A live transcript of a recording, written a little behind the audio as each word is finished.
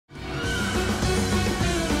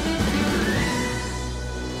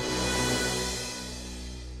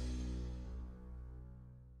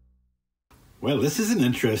Well, this is an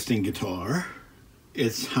interesting guitar.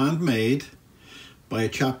 It's handmade by a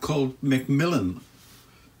chap called McMillen,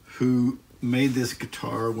 who made this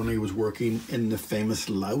guitar when he was working in the famous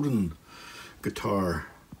Lowden Guitar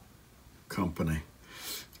Company.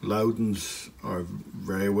 Lowdens are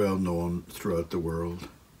very well known throughout the world.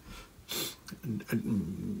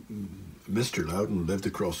 Mr. Lowden lived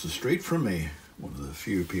across the street from me, one of the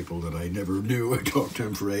few people that I never knew. I talked to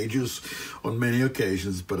him for ages on many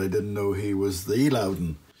occasions, but I didn't know he was the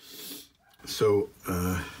Lowden. So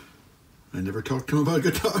I never talked to him about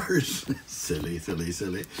guitars. Silly.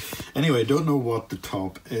 Anyway, don't know what the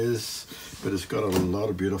top is, but it's got a lot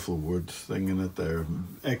of beautiful wood thing in it there.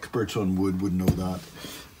 Experts on wood would know that.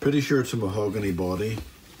 Pretty sure it's a mahogany body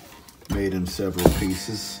made in several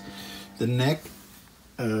pieces. The neck,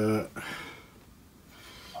 I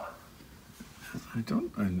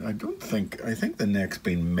think the neck's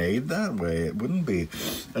been made that way. It wouldn't be,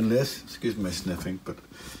 unless, excuse my sniffing, but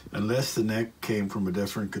unless the neck came from a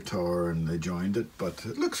different guitar and they joined it. But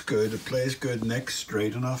it looks good, it plays good, neck's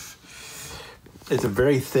straight enough. It's a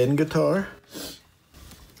very thin guitar.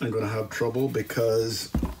 I'm gonna have trouble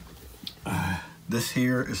because this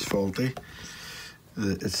here is faulty.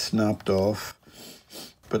 It's snapped off,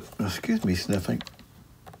 but excuse me sniffing.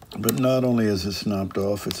 But not only is it snapped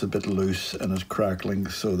off, it's a bit loose and it's crackling,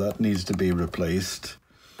 so that needs to be replaced.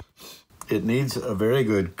 It needs a very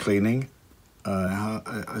good cleaning.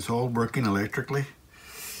 It's all working electrically.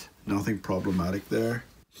 Nothing problematic there.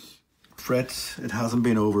 Frets, it hasn't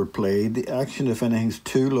been overplayed. The action, if anything's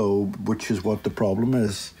too low, which is what the problem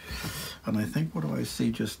is. And I think, what do I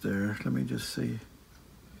see just there? Let me just see.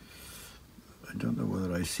 I don't know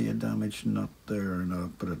whether I see a damaged nut there or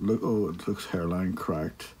not, but it looks hairline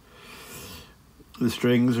cracked. The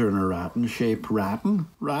strings are in a rattan shape. Rattan,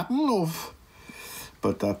 love.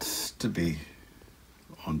 But that's to be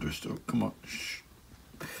understood. Come on. Shh.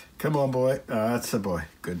 Come on, boy. That's a boy.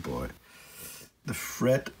 Good boy. The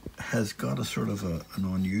fret has got a sort of an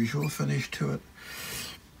unusual finish to it,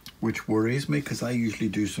 which worries me because I usually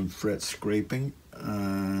do some fret scraping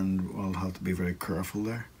and I'll have to be very careful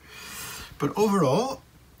there. But overall,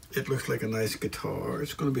 it looks like a nice guitar.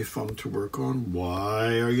 It's going to be fun to work on.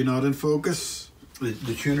 Why are you not in focus?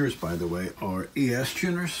 The tuners, by the way, are ES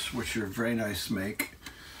tuners, which are a very nice make.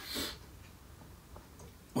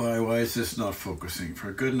 Why is this not focusing?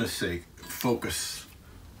 For goodness sake, focus.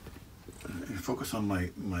 Focus on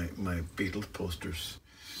my Beatles posters.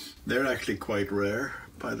 They're actually quite rare,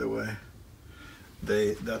 by the way.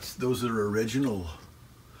 Those are original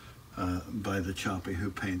by the chappie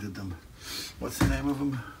who painted them. What's the name of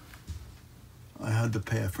them? I had to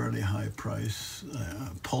pay a fairly high price.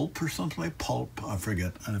 Pulp or something like Pulp. I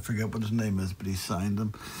forget what his name is, but he signed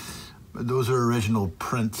them. But those are original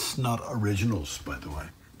prints, not originals, by the way.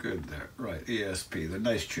 Good there. Right, ESP. They're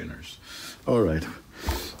nice tuners. All right.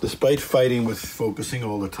 Despite fighting with focusing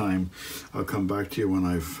all the time, I'll come back to you when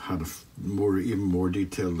I've had even more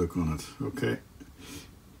detailed look on it. Okay.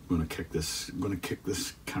 I'm gonna kick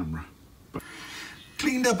this camera.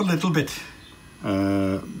 Cleaned up a little bit,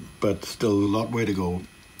 but still a lot way to go.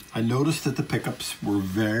 I noticed that the pickups were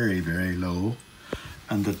very, very low,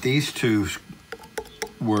 and that these two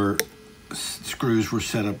screws were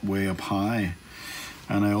set up way up high.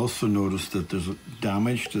 And I also noticed that there's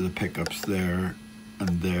damage to the pickups there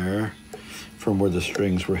and there from where the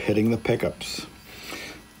strings were hitting the pickups.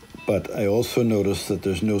 But I also noticed that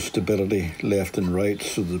there's no stability left and right,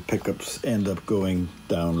 so the pickups end up going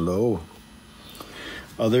down low.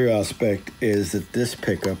 Other aspect is that this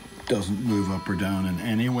pickup doesn't move up or down in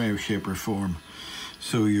any way, shape or form.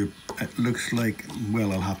 So it looks like,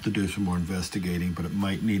 well, I'll have to do some more investigating, but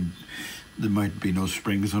there might be no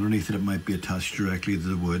springs underneath it. It might be attached directly to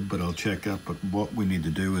the wood, but I'll check that. But what we need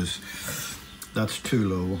to do is, that's too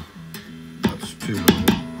low. That's too low.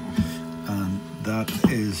 And that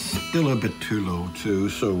is still a bit too low too,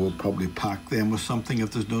 so we'll probably pack them with something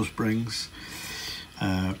if there's no springs.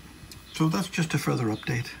 So that's just a further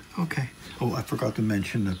update. Okay. Oh, I forgot to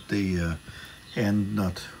mention that the end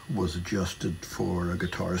nut was adjusted for a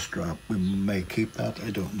guitar strap. We may keep that,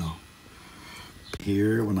 I don't know.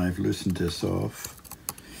 Here, when I've loosened this off,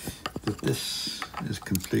 that this is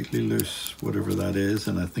completely loose, whatever that is,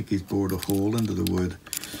 and I think he's bored a hole into the wood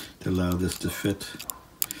to allow this to fit.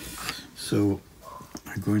 So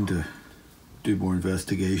I'm going to do more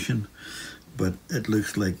investigation, but it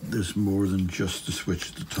looks like there's more than just the switch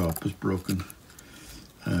at the top is broken.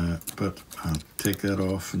 But I'll take that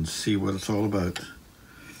off and see what it's all about.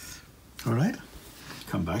 All right,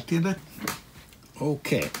 come back to you then.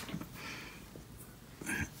 Okay,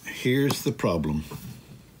 here's the problem.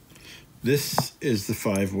 This is the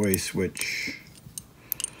 5-way switch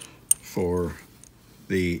for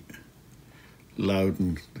the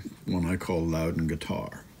Lowden, one I call Lowden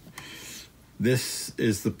Guitar. This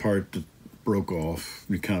is the part that broke off.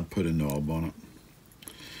 You can't put a knob on it.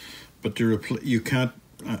 But you can't,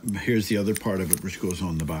 here's the other part of it which goes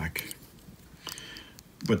on the back.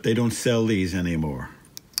 But they don't sell these anymore,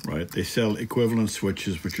 right? They sell equivalent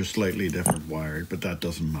switches which are slightly different wired, but that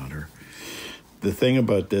doesn't matter. The thing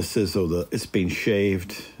about this is, though, that it's been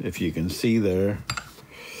shaved. If you can see there,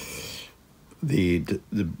 the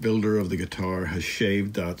builder of the guitar has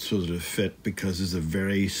shaved that so that it fit, because it's a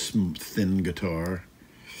very thin guitar.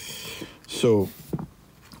 So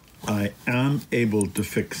I am able to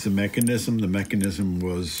fix the mechanism. The mechanism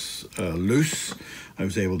was loose. I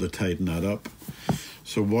was able to tighten that up.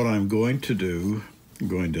 So what I'm going to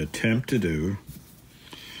attempt to do,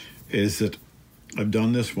 is that I've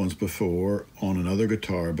done this once before on another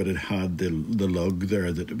guitar, but it had the lug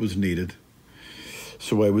there that it was needed.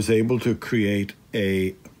 So I was able to create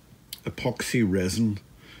a epoxy resin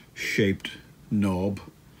shaped knob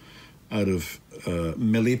out of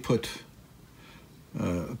milliput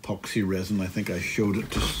epoxy resin. I think I showed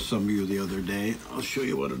it to some of you the other day. I'll show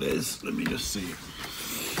you what it is. Let me just see.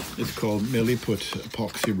 It's called milliput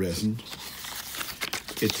epoxy resin.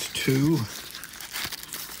 It's 2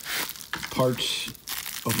 parts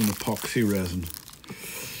of an epoxy resin.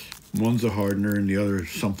 One's a hardener and the other is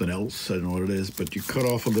something else. I don't know what it is, but you cut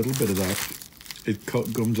off a little bit of that. It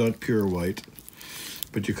comes out pure white,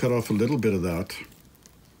 but you cut off a little bit of that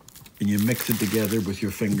and you mix it together with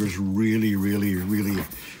your fingers really, really, really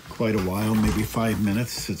quite a while, maybe 5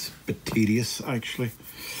 minutes. It's a bit tedious, actually.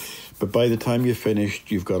 But by the time you're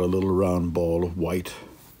finished, you've got a little round ball of white.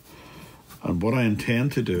 And what I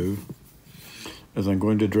intend to do is I'm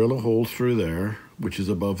going to drill a hole through there, which is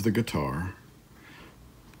above the guitar.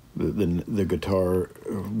 The guitar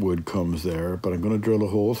wood comes there, but I'm going to drill a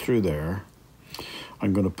hole through there.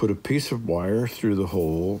 I'm going to put a piece of wire through the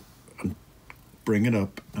hole and bring it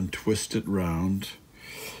up and twist it round,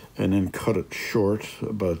 and then cut it short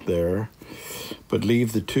about there, but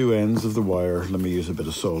leave the 2 ends of the wire. Let me use a bit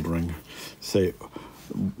of soldering. Say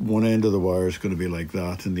one end of the wire is going to be like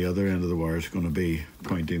that, and the other end of the wire is going to be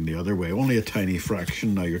pointing the other way. Only a tiny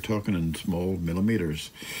fraction. Now you're talking in small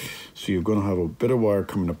millimeters. So you're going to have a bit of wire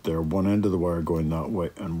coming up there, one end of the wire going that way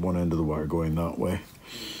and one end of the wire going that way.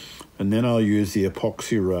 And then I'll use the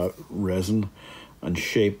epoxy resin and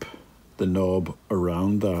shape the knob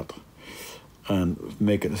around that and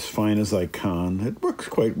make it as fine as I can. It works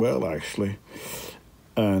quite well, actually.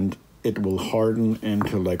 And it will harden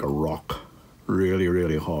into like a rock, really,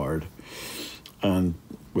 really hard. And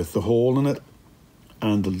with the hole in it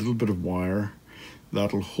and a little bit of wire,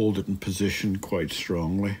 that'll hold it in position quite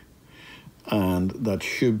strongly. And that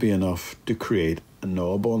should be enough to create a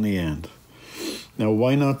knob on the end. Now,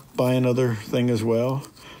 why not buy another thing as well?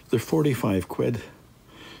 They're 45 quid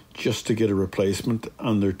just to get a replacement,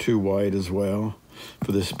 and they're too wide as well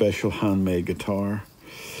for this special handmade guitar.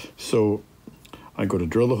 So I'm going to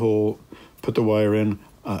drill the hole, put the wire in.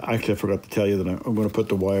 Actually, I forgot to tell you that I'm going to put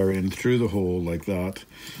the wire in through the hole like that.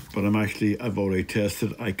 But I've already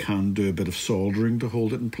tested. I can do a bit of soldering to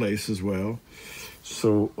hold it in place as well.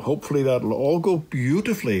 So hopefully that'll all go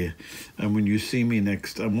beautifully. And when you see me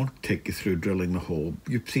next, I won't take you through drilling the hole.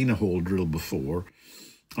 You've seen a hole drill before.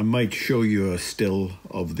 I might show you a still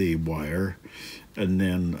of the wire, and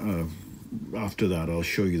then after that I'll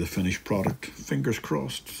show you the finished product. Fingers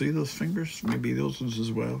crossed. See those fingers? Maybe those ones as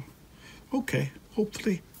well. Okay,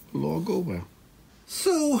 hopefully it'll all go well.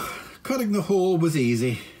 So cutting the hole was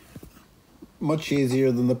easy. Much easier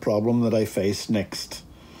than the problem that I face next.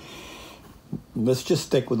 Let's just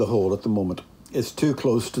stick with the hole at the moment. It's too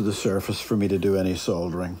close to the surface for me to do any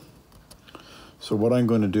soldering. So what I'm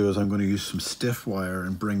going to do is I'm going to use some stiff wire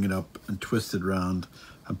and bring it up and twist it around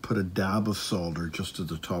and put a dab of solder just at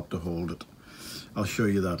the top to hold it. I'll show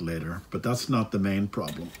you that later, but that's not the main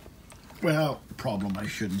problem. Well, problem, I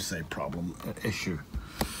shouldn't say problem, issue.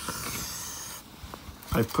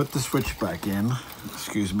 I've put the switch back in.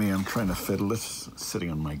 Excuse me, I'm trying to fiddle it. It's sitting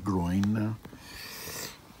on my groin now.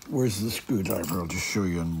 Where's the screwdriver? I'll just show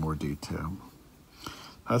you in more detail.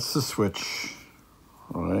 That's the switch,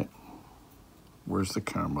 all right? Where's the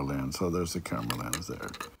camera lens? Oh, there's the camera lens there.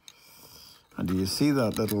 And do you see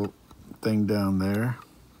that little thing down there?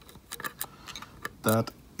 That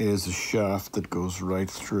is a shaft that goes right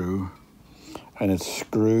through, and it's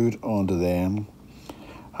screwed onto them.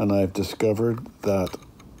 And I've discovered that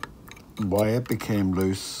why it became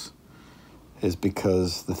loose is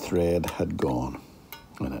because the thread had gone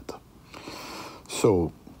in it.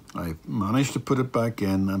 So I managed to put it back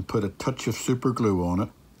in and put a touch of super glue on it,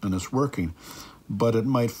 and it's working, but it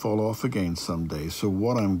might fall off again someday. So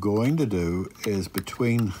what I'm going to do is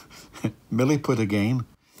between Millie put again,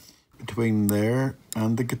 between there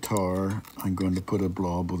and the guitar, I'm going to put a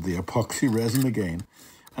blob of the epoxy resin again,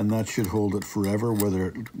 and that should hold it forever, whether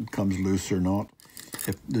it comes loose or not.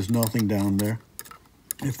 If there's nothing down there,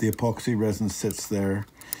 if the epoxy resin sits there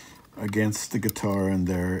against the guitar and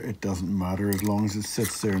there, it doesn't matter as long as it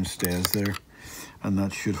sits there and stays there, and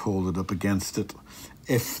that should hold it up against it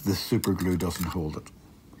if the super glue doesn't hold it.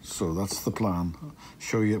 So that's the plan. I'll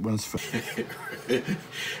show you it when it's finished.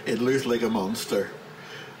 It looks like a monster,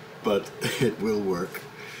 but it will work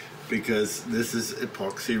because this is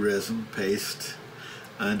epoxy resin paste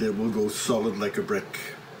and it will go solid like a brick.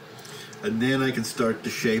 And then I can start to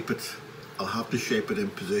shape it. I'll have to shape it in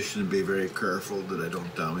position and be very careful that I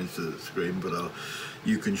don't damage the screen, but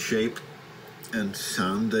you can shape and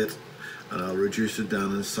sand it, and I'll reduce it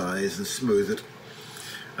down in size and smooth it,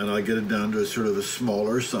 and I'll get it down to a sort of a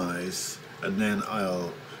smaller size, and then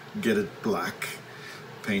I'll get it black,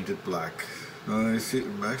 paint it black. I see,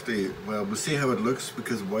 actually, well, we'll see how it looks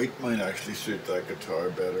because white might actually suit that guitar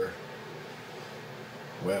better.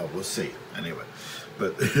 Well, we'll see. Anyway,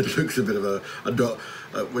 but it looks a bit of a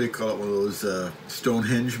what do you call it? One of those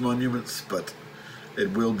Stonehenge monuments, but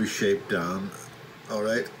it will be shaped down. All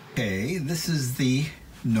right. Okay, this is the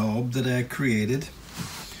knob that I created.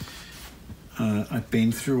 I've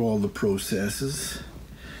been through all the processes.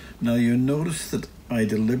 Now you notice that I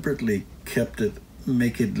deliberately kept it,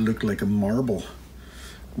 make it look like a marble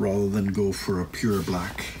rather than go for a pure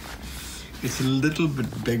black. It's a little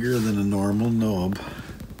bit bigger than a normal knob,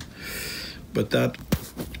 but that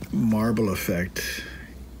marble effect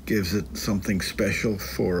gives it something special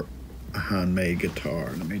for a handmade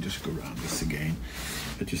guitar. Let me just go around this again,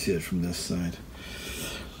 let you see it from this side.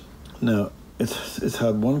 Now, it's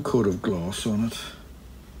had one coat of gloss on it,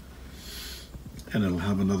 and it'll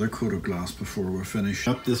have another coat of gloss before we're finished.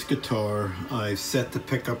 Up this guitar, I've set the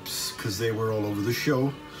pickups because they were all over the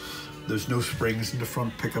show. There's no springs in the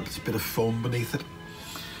front pickup, it's a bit of foam beneath it.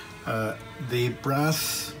 The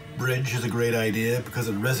brass bridge is a great idea because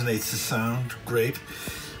it resonates the sound great,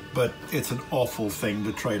 but it's an awful thing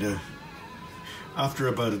to try to, after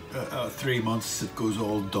about 3 months it goes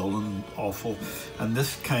all dull and awful. And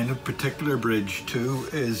this kind of particular bridge too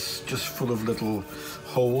is just full of little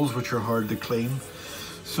holes which are hard to clean.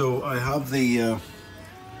 So I have the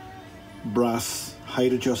brass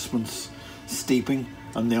height adjustments steeping,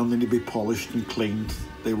 and they'll need to be polished and cleaned.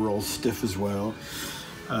 They were all stiff as well.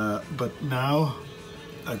 But now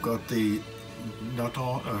I've got the knob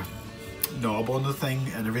on the thing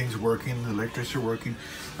and everything's working, the electrics are working.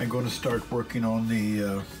 I'm going to start working on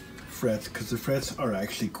the frets, because the frets are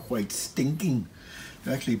actually quite stinking.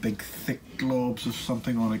 They're actually big thick globs of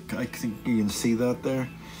something on it. I think you can see that there,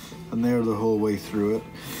 and they're the whole way through it.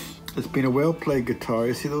 It's been a well played guitar.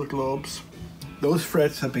 You see those globs? Those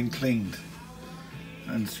frets have been cleaned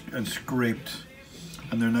and scraped,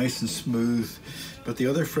 and they're nice and smooth. But the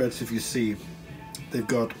other frets, if you see, they've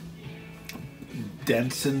got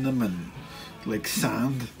dents in them and like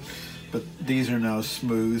sand, but these are now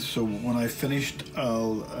smooth. So when I finished,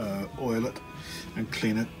 I'll oil it and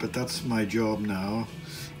clean it, but that's my job now,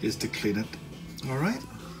 is to clean it. All right,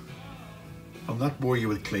 I'll not bore you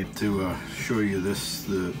with clean. To show you this,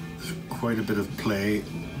 there's quite a bit of play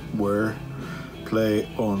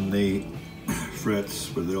on the frets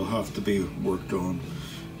where they'll have to be worked on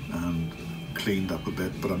and cleaned up a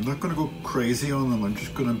bit, but I'm not going to go crazy on them. I'm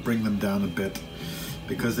just going to bring them down a bit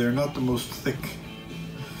because they're not the most thick,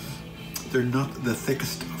 they're not the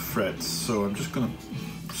thickest frets, so I'm just going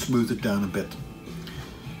to smooth it down a bit.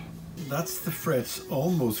 That's the frets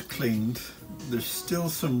almost cleaned. There's still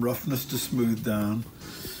some roughness to smooth down.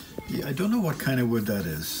 Yeah, I don't know what kind of wood that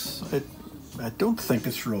is. I don't think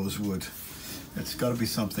it's rosewood. It's got to be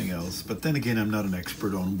something else. But then again, I'm not an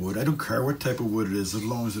expert on wood. I don't care what type of wood it is, as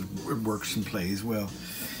long as it works and plays well.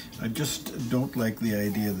 I just don't like the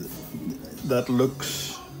idea that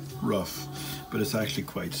looks rough, but it's actually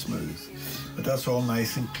quite smooth. But that's all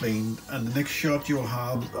nice and clean. And the next shot you'll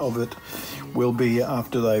have of it will be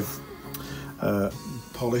after I've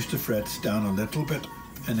polished the frets down a little bit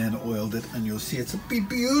and then oiled it, and you'll see it'll be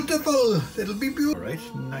beautiful. It'll be beautiful. All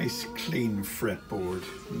right, nice clean fretboard,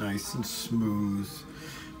 nice and smooth.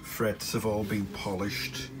 Frets have all been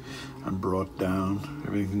polished and brought down.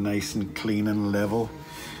 Everything nice and clean and level.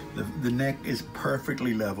 The neck is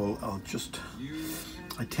perfectly level.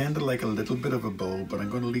 I tend to like a little bit of a bow, but I'm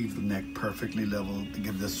going to leave the neck perfectly level to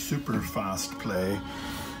give this super fast play.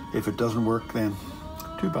 If it doesn't work, then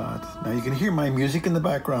Too bad. Now you can hear my music in the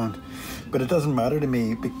background, but it doesn't matter to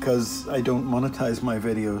me because I don't monetize my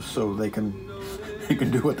videos, so they can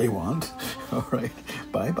do what they want. All right,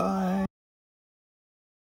 bye-bye.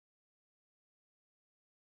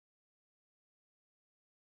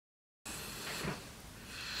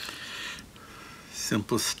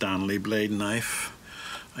 Simple Stanley blade knife.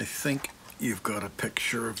 I think you've got a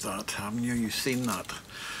picture of that, haven't you? You've seen that.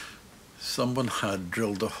 Someone had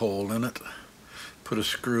drilled a hole in it, put a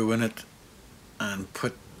screw in it, and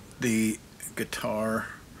put the guitar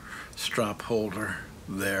strap holder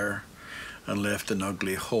there and left an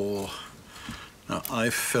ugly hole. Now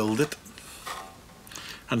I've filled it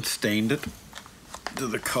and stained it to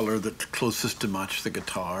the color that's closest to match the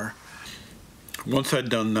guitar. Once I'd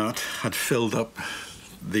done that, I'd filled up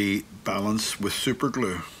the balance with super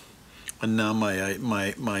glue, and now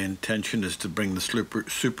my intention is to bring the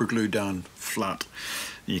super glue down flat.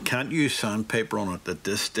 You can't use sandpaper on it at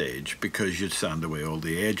this stage because you'd sand away all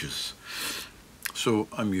the edges. So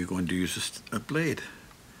I'm going to use a blade.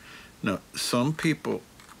 Now some people,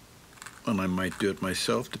 and I might do it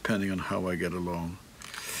myself depending on how I get along,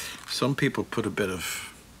 some people put a bit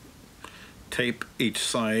of tape each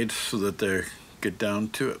side so that they get down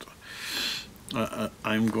to it.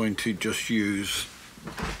 I'm going to just use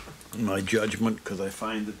my judgment because I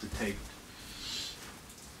find that the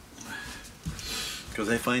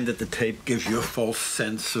tape gives you a false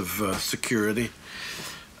sense of security,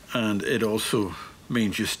 and it also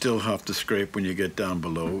means you still have to scrape when you get down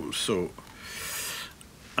below. So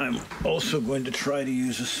I'm also going to try to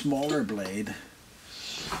use a smaller blade,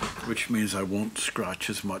 which means I won't scratch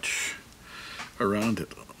as much around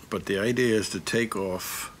it. But the idea is to take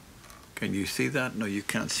off. Can you see that? No, you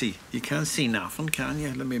can't see. You can't see nothing, can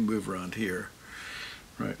you? Let me move around here.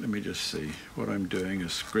 Right, let me just see. What I'm doing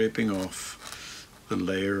is scraping off the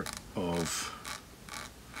layer of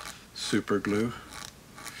super glue.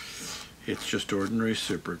 It's just ordinary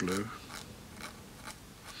super glue.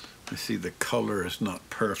 I see the color is not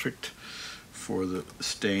perfect for the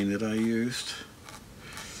stain that I used.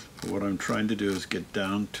 But what I'm trying to do is get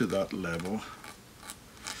down to that level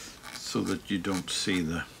so that you don't see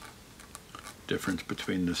the difference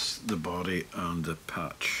between the body and the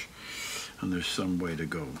patch. And there's some way to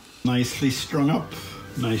go. Nicely strung up,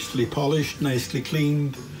 nicely polished, nicely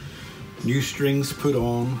cleaned, new strings put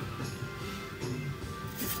on.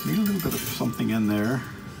 Need a little bit of something in there.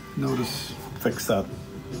 Notice, fix that.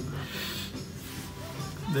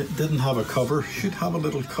 It didn't have a cover, should have a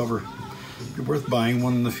little cover. Be worth buying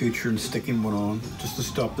one in the future and sticking one on just to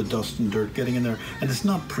stop the dust and dirt getting in there. And it's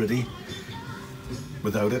not pretty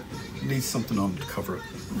without it. It needs something on to cover it.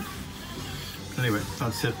 Anyway,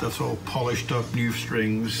 that's it. That's all polished up, new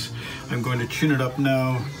strings. I'm going to tune it up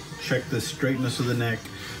now, check the straightness of the neck,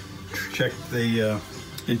 check the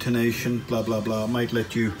intonation, blah, blah, blah. I might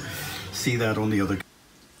let you see that on the other.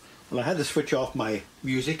 Well, I had to switch off my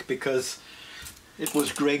music because it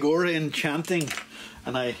was Gregorian chanting,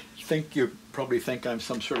 and I think you probably think I'm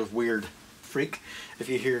some sort of weird freak if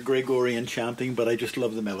you hear Gregorian chanting, but I just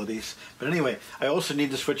love the melodies. But anyway, I also need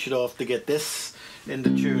to switch it off to get this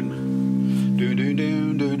into tune. Do do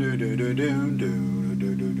do do do do do do do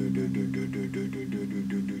do do do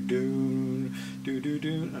do do do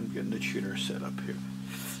do. I'm getting the tuner set up here.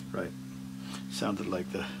 Right. Sounded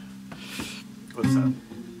like the, what's that?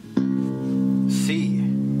 C.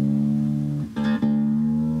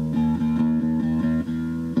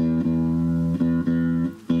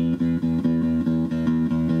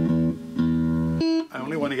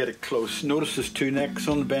 Want to get it close. Notice there's two necks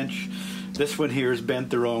on the bench. This one here is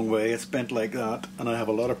bent the wrong way. It's bent like that, and I have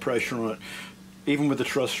a lot of pressure on it. Even with the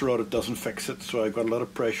truss rod, it doesn't fix it, so I've got a lot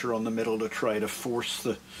of pressure on the middle to try to force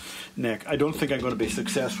the neck. I don't think I'm going to be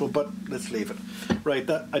successful, but let's leave it. Right,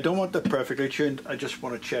 that I don't want that perfectly tuned. I just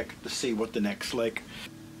want to check to see what the neck's like.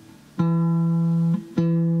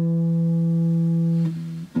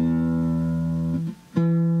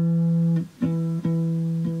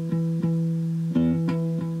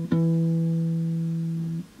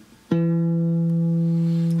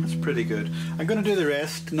 Pretty good. I'm going to do the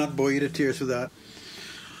rest, not bore you to tears with that.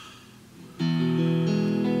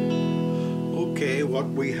 Okay, what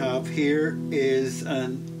we have here is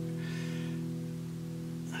can't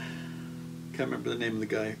remember the name of the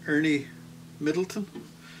guy, Ernie McMillen,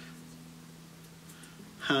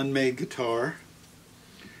 handmade guitar.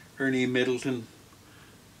 Ernie McMillen,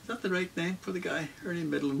 is that the right name for the guy? Ernie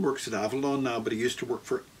McMillen works at Avalon now, but he used to work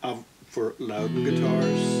for Lowden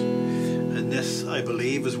Guitars. And this, I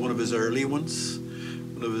believe, is one of his early ones,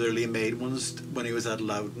 one of his early made ones when he was at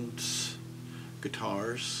Lowden's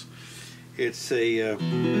Guitars. It's a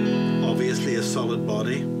obviously a solid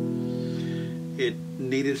body. It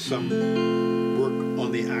needed some work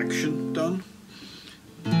on the action done.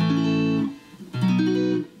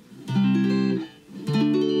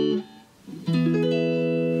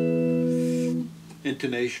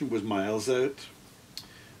 Intonation was miles out.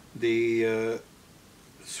 The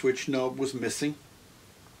switch knob was missing.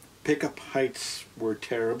 Pickup heights were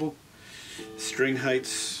terrible. String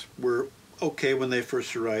heights were okay when they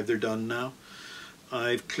first arrived. They're done now.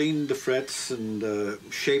 I've cleaned the frets and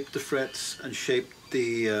shaped the frets and shaped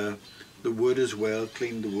the wood as well.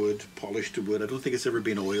 Cleaned the wood, polished the wood. I don't think it's ever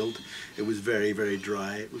been oiled. It was very, very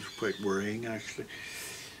dry. It was quite worrying actually.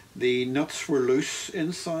 The nuts were loose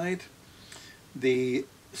inside. The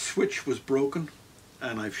switch was broken,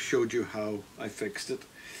 and I've showed you how I fixed it.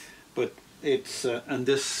 But it's and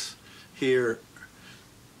this here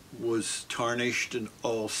was tarnished and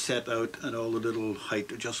all set out, and all the little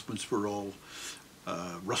height adjustments were all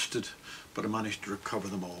rusted, but I managed to recover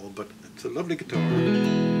them all. But it's a lovely guitar.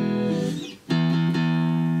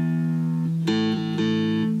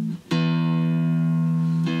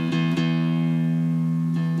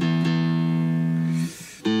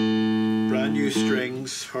 Brand new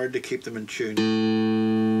strings, hard to keep them in tune.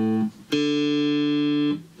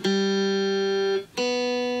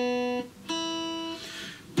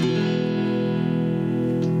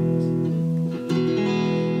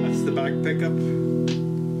 That's the back pickup.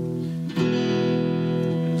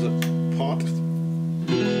 There's a pot.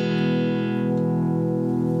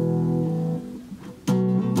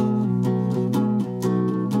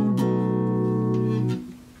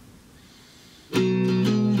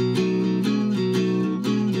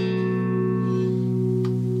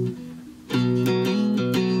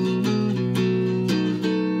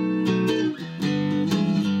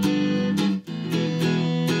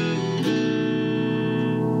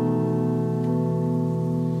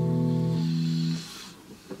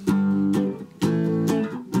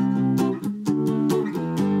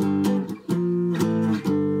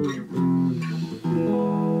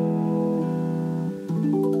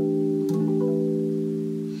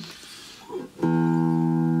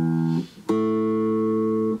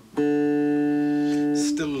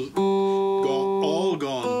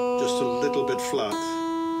 Flat,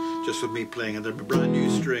 just with me playing, and they're brand new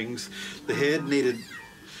strings. The head needed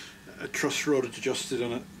a truss rod adjusted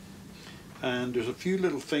on it, and there's a few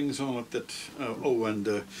little things on it that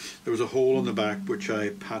there was a hole in the back which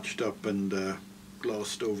I patched up and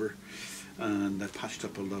glossed over, and I patched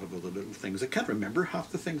up a lot of other little things. I can't remember half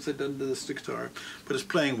the things I've done to this guitar, but it's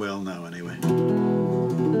playing well now anyway.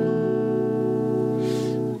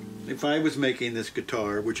 If I was making this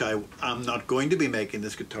guitar, which I'm not going to be making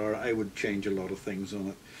this guitar, I would change a lot of things on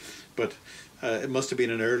it. But it must have been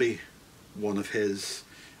an early one of his,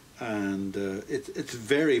 and it's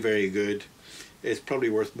very, very good. It's probably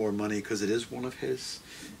worth more money because it is one of his.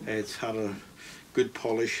 It's had a good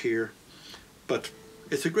polish here, but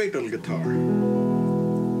it's a great little guitar.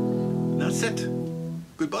 And that's it.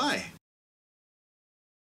 Goodbye.